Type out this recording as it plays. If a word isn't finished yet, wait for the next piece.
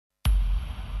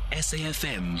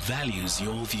SAFM values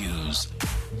your views.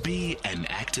 Be an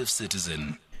active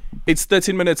citizen. It's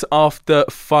 13 minutes after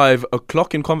 5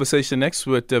 o'clock. In conversation next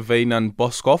with Wyand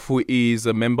Boschoff, who is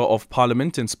a member of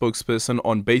parliament and spokesperson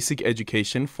on basic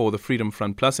education for the Freedom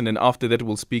Front Plus. And then after that,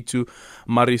 we'll speak to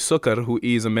Suker, who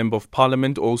is a member of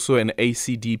parliament, also an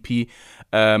ACDP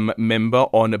member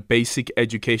on basic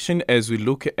education, as we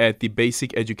look at the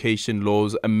Basic Education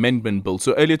Laws Amendment Bill.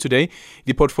 So earlier today,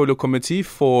 the Portfolio Committee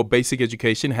for Basic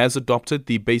Education has adopted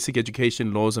the Basic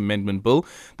Education Laws Amendment Bill.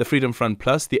 The Freedom Front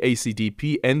Plus, the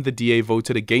ACDP and the DA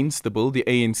voted against the bill. The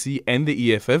ANC and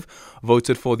the EFF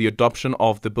voted for the adoption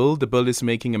of the bill. The bill is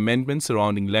making amendments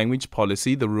surrounding language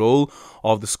policy, the role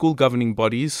of the school governing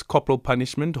bodies, corporal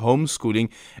punishment, homeschooling,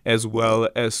 as well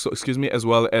as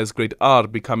grade R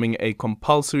becoming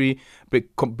compulsory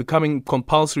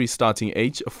starting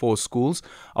age for schools.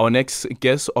 Our next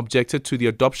guest objected to the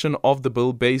adoption of the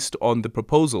bill based on the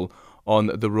proposal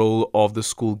on the role of the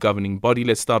school governing body.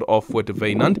 Let's start off with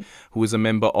Wyand, who is a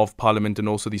member of parliament and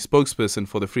also the spokesperson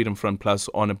for the Freedom Front Plus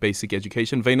on basic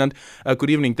education. Wyand, good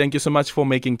evening. Thank you so much for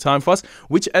making time for us.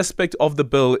 Which aspect of the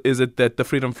bill is it that the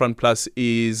Freedom Front Plus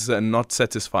is not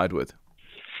satisfied with?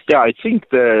 Yeah, I think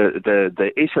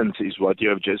the essence is what you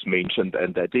have just mentioned,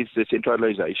 and that is the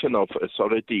centralization of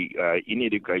authority in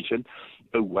education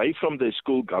away from the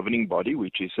school governing body,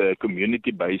 which is a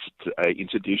community-based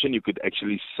institution. You could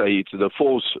actually say it's the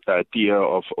fourth tier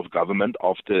of government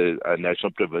after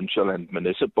national, provincial, and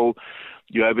municipal.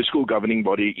 You have a school governing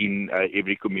body in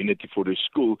every community for the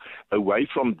school, away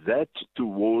from that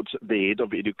towards the head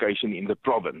of education in the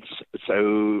province.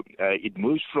 So it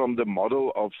moves from the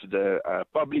model of the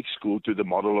public school to the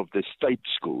model of the state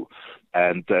school.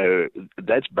 And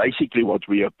that's basically what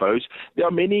we oppose. There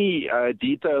are many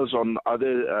details on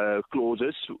other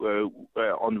clauses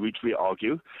on which we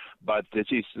argue, but this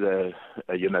is the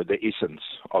essence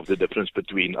of the difference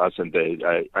between us and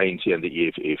the ANC and the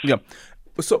EFF. Yeah.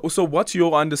 So what's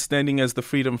your understanding as the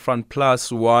Freedom Front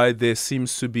Plus why there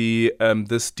seems to be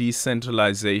this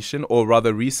decentralization, or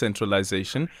rather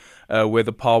re-centralization, where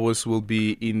the powers will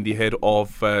be in the head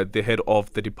of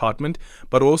the department,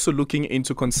 but also looking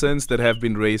into concerns that have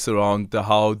been raised around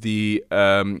how the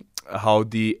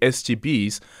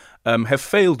SGBs have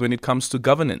failed when it comes to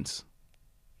governance?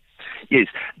 Yes,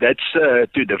 that's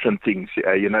two different things.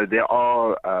 There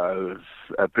are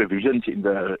provisions in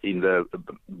the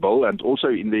bill and also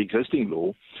in the existing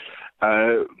law,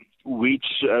 which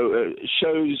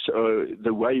shows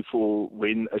the way for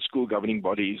when a school governing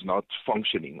body is not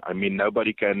functioning. I mean,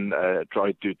 nobody can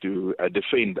try to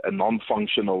defend a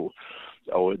non-functional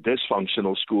or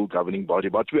dysfunctional school governing body.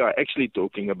 What we are actually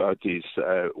talking about is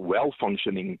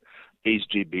well-functioning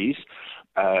SGBs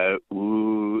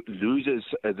who loses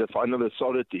the final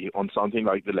authority on something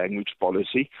like the language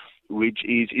policy, which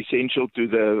is essential to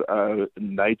the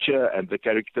nature and the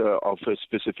character of a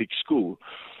specific school.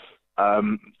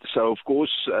 So, of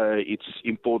course, it's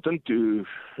important to,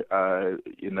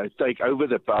 take over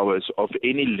the powers of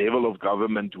any level of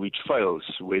government which fails,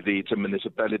 whether it's a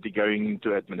municipality going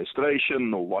into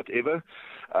administration or whatever.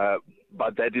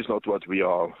 But that is not what we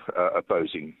are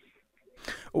opposing.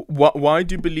 Why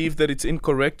do you believe that it's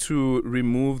incorrect to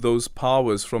remove those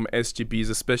powers from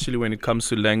SGBs, especially when it comes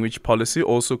to language policy,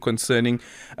 also concerning,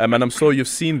 and I'm sure you've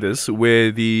seen this,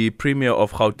 where the Premier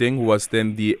of Gauteng, who was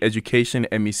then the Education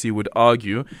MEC, would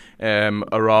argue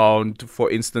around, for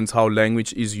instance, how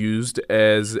language is used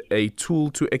as a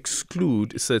tool to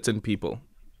exclude certain people?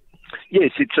 Yes,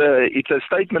 it's a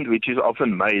statement which is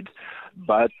often made,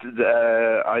 but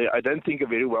I don't think a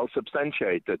very well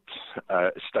substantiated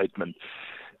statement.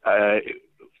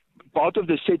 Part of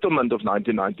the settlement of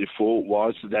 1994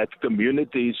 was that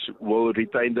communities will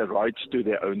retain the rights to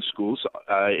their own schools.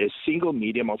 A single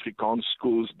medium Afrikaans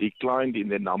schools declined in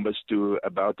their numbers to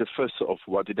about a fifth of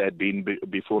what it had been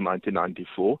before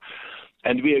 1994.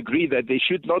 And we agree that there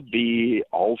should not be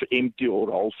half empty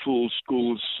or half full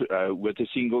schools with a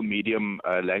single medium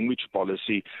language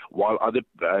policy while other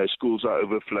schools are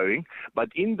overflowing. But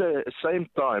in the same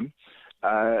time,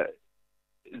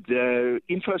 the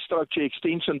infrastructure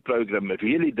extension program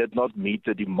really did not meet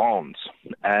the demands.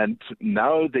 And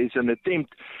now there's an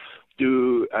attempt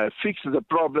to fix the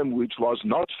problem which was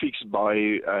not fixed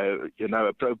by,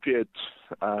 appropriate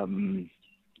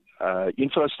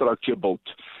infrastructure built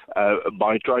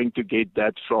by trying to get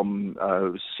that from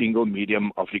single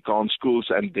medium Afrikaans schools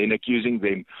and then accusing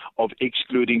them of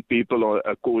excluding people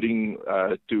according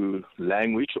to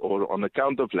language or on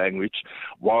account of language,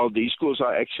 while these schools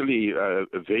are actually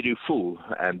very full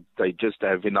and they just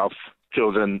have enough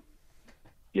children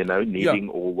needing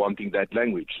or wanting that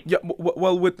language. Yeah,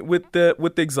 well, with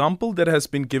the example that has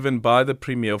been given by the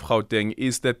Premier of Gauteng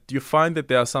is that you find that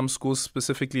there are some schools,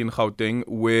 specifically in Gauteng,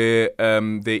 where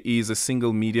there is a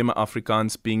single medium,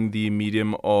 Afrikaans being the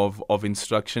medium of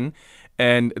instruction,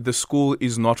 and the school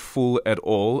is not full at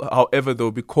all. However,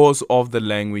 though, because of the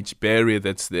language barrier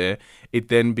that's there, it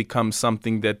then becomes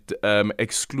something that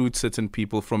excludes certain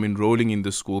people from enrolling in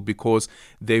the school because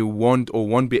they won't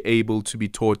be able to be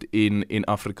taught in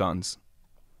Afrikaans.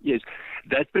 Yes,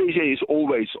 that pressure is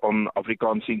always on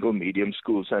Afrikaans single medium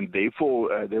schools, and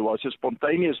therefore there was a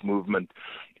spontaneous movement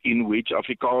in which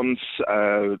Afrikaans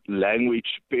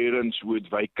language parents would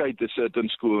vacate a certain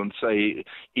school and say,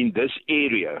 in this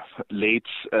area, let's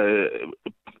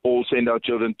all send our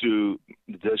children to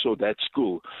this or that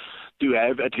school, to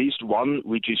have at least one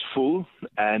which is full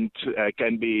and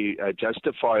can be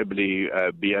justifiably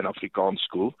be an Afrikaans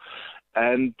school.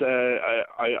 And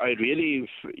I really,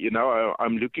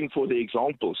 I'm looking for the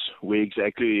examples where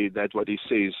exactly that what he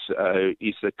says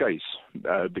is the case.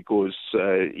 Because,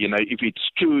 if it's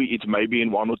true, it may be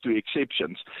in one or two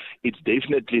exceptions. It's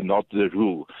definitely not the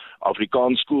rule.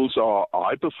 Afrikaans schools are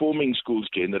high-performing schools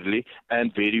generally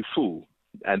and very full.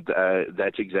 And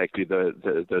that's exactly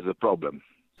the problem.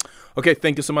 Okay,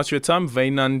 thank you so much for your time.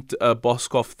 Wyand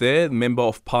Boschoff there, Member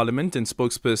of Parliament and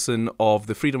spokesperson of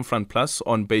the Freedom Front Plus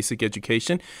on basic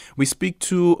education. We speak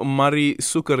to Marie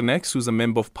Suker next, who's a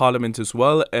Member of Parliament as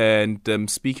well, and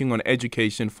speaking on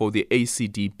education for the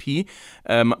ACDP.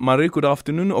 Marie, good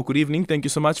afternoon or good evening. Thank you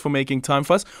so much for making time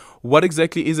for us. What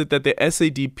exactly is it that the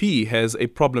ACDP has a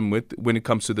problem with when it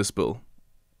comes to this bill?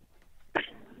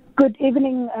 Good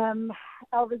evening,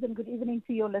 Elvis, and good evening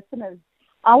to your listeners.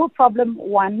 Our problem,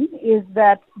 one, is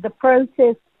that the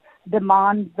process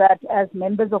demands that as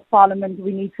members of parliament,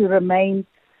 we need to remain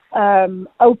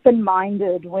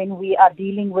open-minded when we are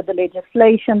dealing with the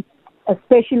legislation,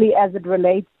 especially as it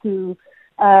relates to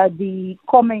the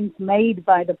comments made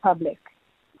by the public.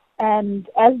 And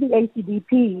as the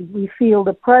ACDP, we feel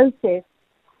the process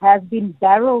has been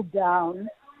barreled down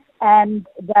and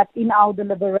that in our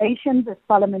deliberations as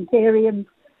parliamentarians,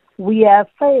 we have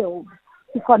failed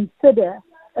to consider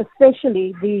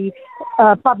especially the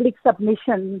public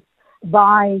submissions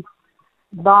by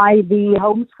the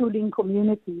homeschooling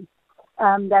community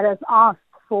that has asked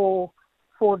for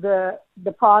the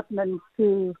department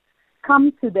to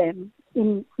come to them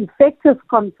in effective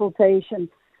consultation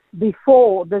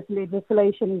before this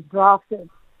legislation is drafted.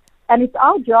 And it's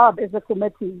our job as a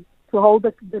committee to hold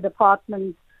the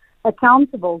department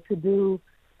accountable to do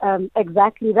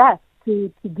exactly that,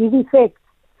 to give effect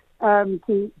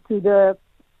to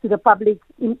the public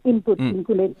input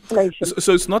into legislation.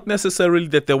 So it's not necessarily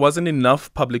that there wasn't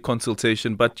enough public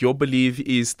consultation, but your belief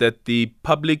is that the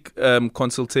public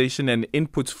consultation and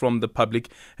inputs from the public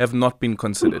have not been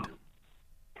considered?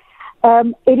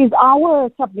 It is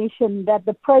our submission that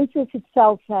the process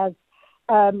itself has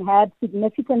had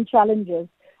significant challenges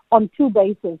on two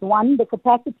bases. One, the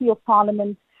capacity of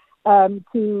Parliament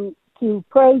to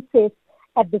process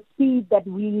at the speed that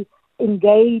we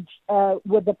engage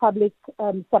with the public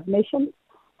submissions.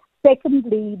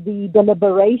 Secondly, the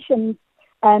deliberations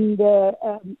and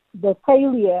the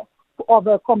failure of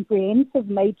a comprehensive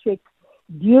matrix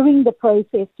during the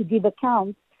process to give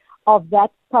account of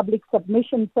that public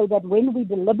submission so that when we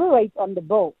deliberate on the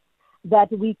bill,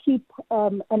 that we keep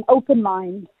an open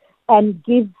mind and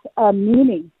give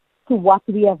meaning to what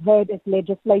we have heard as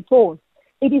legislators.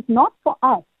 It is not for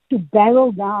us to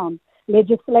barrel down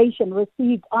legislation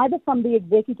received either from the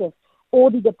executive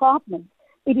or the department.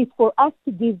 It is for us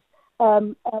to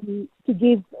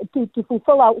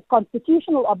fulfill our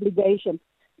constitutional obligation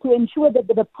to ensure that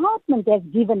the department has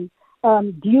given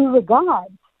due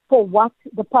regard for what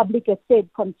the public has said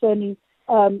concerning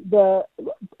the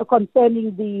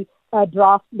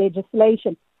draft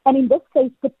legislation. And in this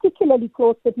case, particularly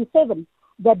Clause 37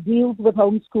 that deals with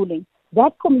homeschooling.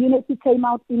 That community came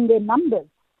out in their numbers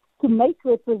to make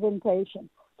representation,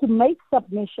 to make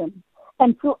submissions.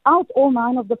 And throughout all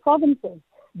 9 of the provinces,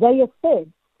 they have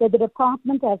said that the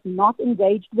department has not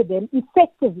engaged with them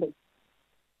effectively.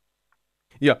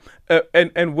 Yeah,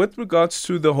 and with regards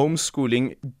to the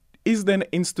homeschooling, is there an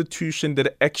institution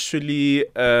that actually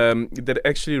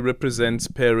represents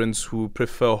parents who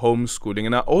prefer homeschooling?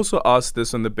 And I also ask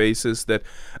this on the basis that,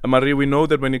 Marie, we know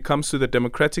that when it comes to the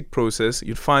democratic process,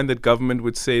 you'd find that government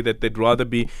would say that they'd rather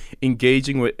be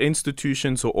engaging with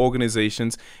institutions or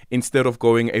organizations instead of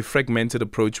going a fragmented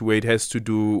approach where it has to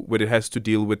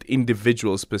deal with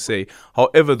individuals per se.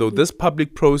 However, though, this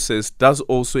public process does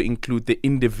also include the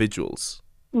individuals.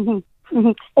 Mm-hmm.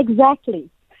 Mm-hmm. Exactly.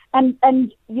 And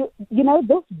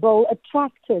this bill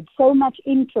attracted so much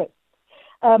interest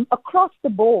across the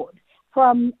board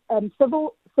from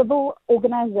civil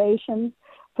organizations,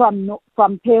 from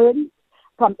parents,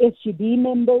 from SGB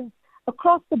members,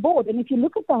 across the board. And if you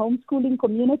look at the homeschooling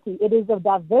community, it is a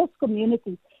diverse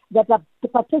community that have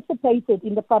participated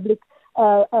in the public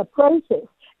process.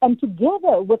 And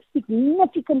together with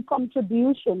significant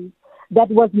contributions that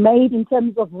was made in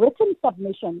terms of written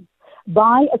submissions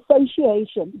by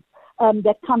associations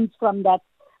that comes from that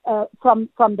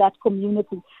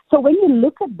community. So when you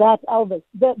look at that, Elvis,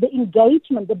 the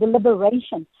engagement, the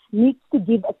deliberation needs to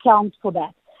give account for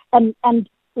that. And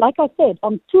like I said,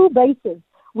 on two bases,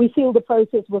 we feel the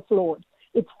process was flawed.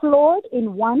 It's flawed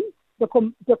in one, the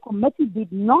committee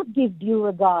did not give due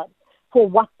regard for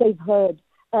what they've heard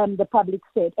the public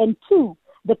said. And two,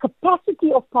 the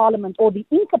capacity of Parliament or the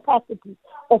incapacity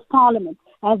of Parliament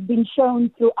has been shown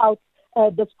throughout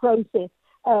this process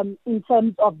in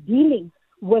terms of dealing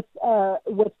with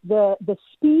the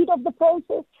speed of the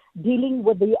process, dealing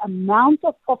with the amount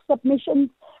of submissions,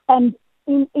 and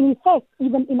in effect,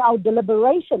 even in our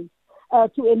deliberations,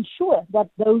 to ensure that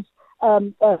those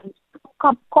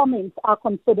comments are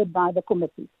considered by the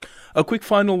committee. A quick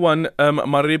final one,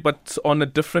 Marie, but on a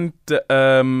different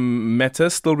matter,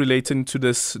 still relating to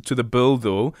the bill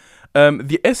though.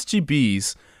 The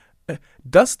SGBs,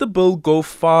 does the bill go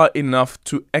far enough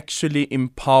to actually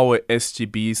empower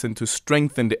SGBs and to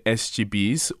strengthen the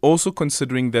SGBs? Also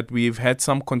considering that we've had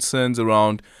some concerns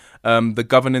around the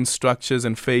governance structures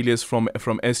and failures from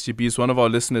SGBs. One of our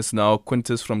listeners now,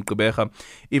 Quintus from Gqeberha,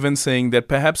 even saying that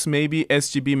perhaps maybe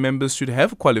SGB members should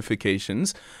have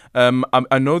qualifications.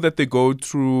 I know that they go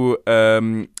through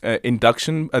an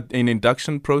induction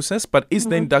process, but is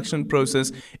the induction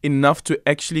process enough to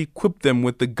actually equip them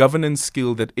with the governance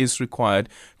skill that is required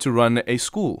to run a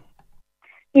school?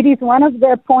 It is one of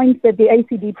the points that the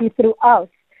ACDP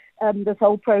throughout this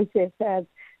whole process has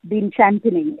been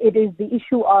championing. It is the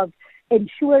issue of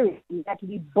ensuring that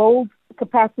we build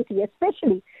capacity,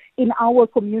 especially in our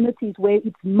communities where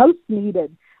it's most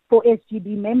needed for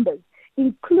SGB members,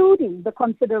 including the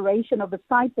consideration of a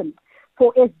stipend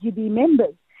for SGB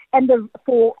members and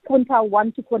for quintile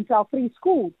 1 to quintile 3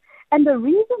 schools. And the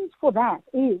reasons for that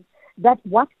is that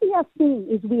what we are seeing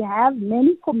is we have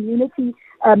many community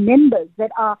members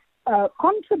that are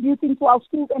contributing to our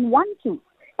schools and want to.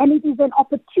 And it is an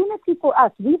opportunity for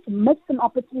us. We've missed an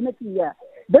opportunity here.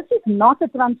 This is not a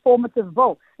transformative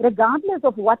bill, regardless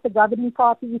of what the governing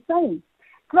party is saying.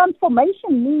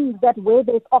 Transformation means that where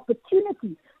there's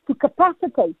opportunity to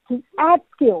capacitate, to add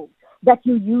skills, that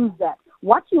you use that.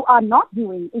 What you are not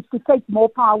doing is to take more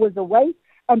powers away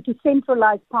and to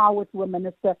centralize power to a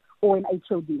minister or an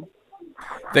HOD.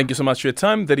 Thank you so much for your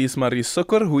time. That is Marie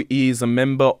Suker, who is a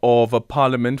member of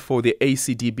Parliament for the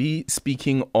ACDP,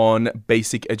 speaking on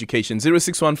basic education.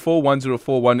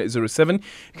 0614-104-107. You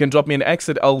can drop me an X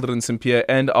at Aldrin St. Pierre,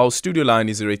 and our studio line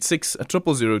is 086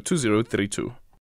 000 2032.